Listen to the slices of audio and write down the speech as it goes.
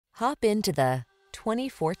Hop into the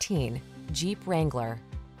 2014 Jeep Wrangler.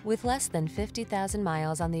 With less than 50,000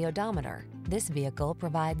 miles on the odometer, this vehicle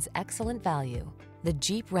provides excellent value. The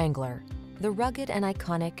Jeep Wrangler, the rugged and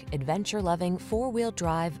iconic, adventure-loving four-wheel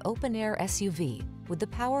drive open-air SUV with the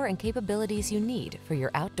power and capabilities you need for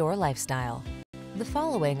your outdoor lifestyle. The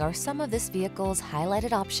following are some of this vehicle's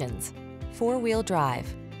highlighted options: four-wheel drive,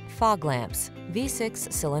 fog lamps,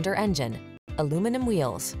 V6 cylinder engine, aluminum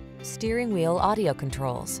wheels, steering wheel audio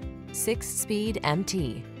controls, 6-speed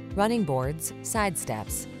MT, running boards, side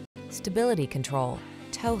steps, stability control,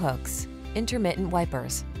 tow hooks, intermittent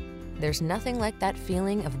wipers. There's nothing like that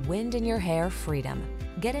feeling of wind in your hair freedom.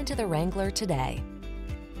 Get into the Wrangler today.